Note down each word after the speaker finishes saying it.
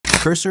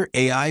Cursor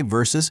AI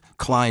versus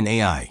Cline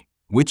AI.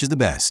 Which is the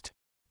best?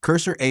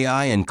 Cursor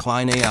AI and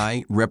Cline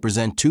AI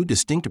represent two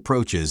distinct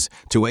approaches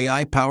to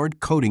AI-powered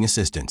coding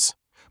assistance,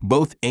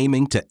 both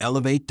aiming to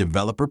elevate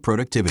developer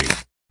productivity.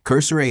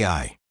 Cursor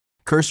AI.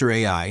 Cursor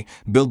AI,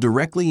 built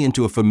directly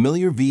into a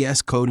familiar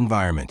VS Code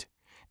environment,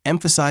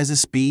 emphasizes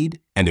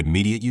speed and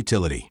immediate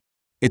utility.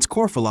 Its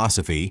core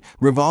philosophy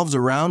revolves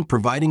around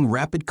providing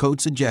rapid code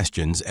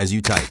suggestions as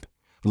you type,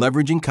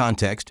 leveraging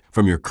context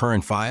from your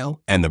current file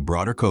and the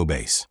broader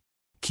codebase.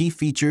 Key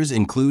features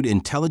include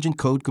intelligent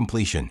code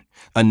completion,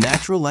 a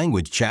natural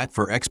language chat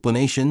for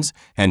explanations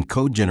and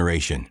code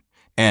generation,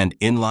 and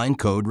inline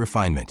code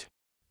refinement.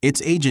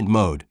 Its agent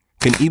mode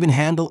can even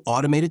handle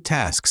automated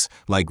tasks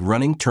like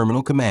running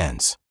terminal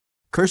commands.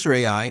 Cursor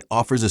AI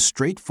offers a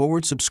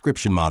straightforward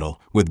subscription model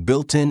with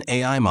built-in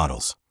AI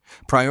models,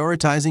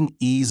 prioritizing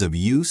ease of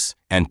use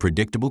and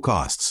predictable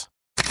costs.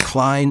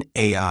 Cline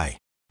AI.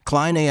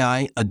 Cline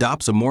AI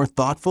adopts a more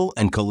thoughtful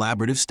and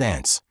collaborative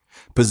stance,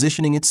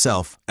 positioning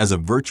itself as a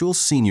virtual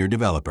senior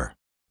developer.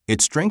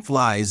 Its strength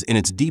lies in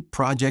its deep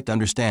project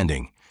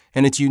understanding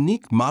and its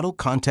unique Model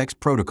Context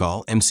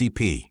Protocol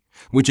 (MCP),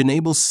 which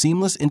enables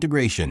seamless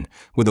integration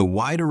with a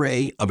wide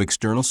array of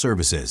external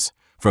services,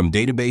 from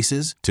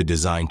databases to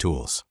design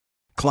tools.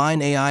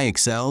 Cline AI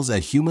excels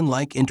at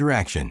human-like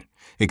interaction,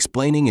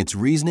 explaining its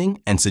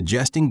reasoning and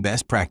suggesting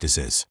best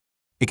practices.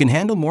 It can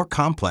handle more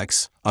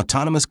complex,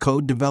 autonomous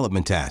code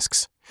development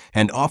tasks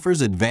and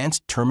offers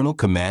advanced terminal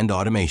command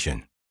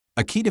automation.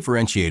 A key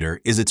differentiator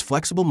is its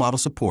flexible model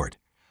support,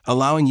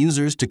 allowing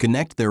users to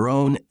connect their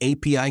own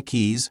API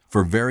keys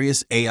for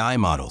various AI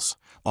models,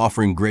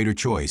 offering greater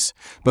choice,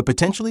 but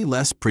potentially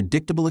less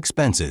predictable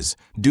expenses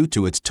due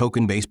to its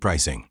token-based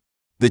pricing.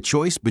 The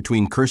choice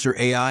between Cursor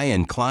AI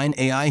and Cline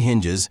AI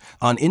hinges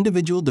on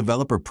individual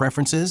developer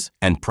preferences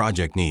and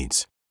project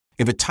needs.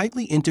 If a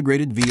tightly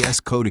integrated VS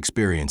Code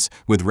experience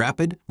with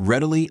rapid,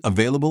 readily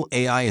available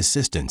AI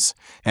assistance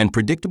and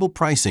predictable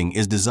pricing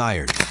is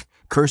desired,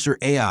 Cursor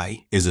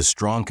AI is a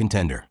strong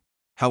contender.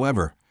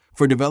 However,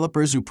 for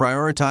developers who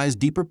prioritize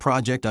deeper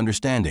project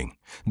understanding,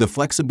 the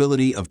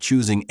flexibility of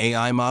choosing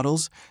AI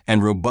models,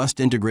 and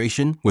robust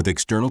integration with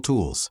external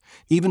tools,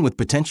 even with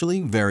potentially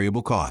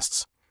variable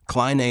costs,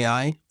 Cline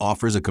AI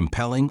offers a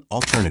compelling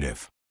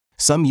alternative.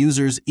 Some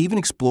users even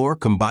explore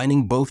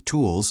combining both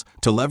tools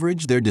to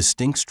leverage their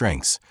distinct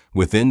strengths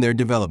within their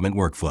development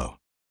workflow.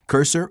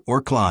 Cursor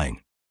or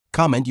Cline?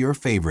 Comment your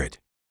favorite.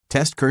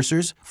 Test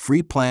Cursor's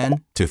free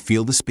plan to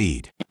feel the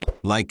speed.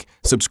 Like,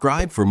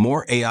 subscribe for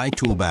more AI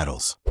tool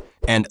battles.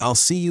 And I'll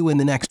see you in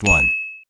the next one.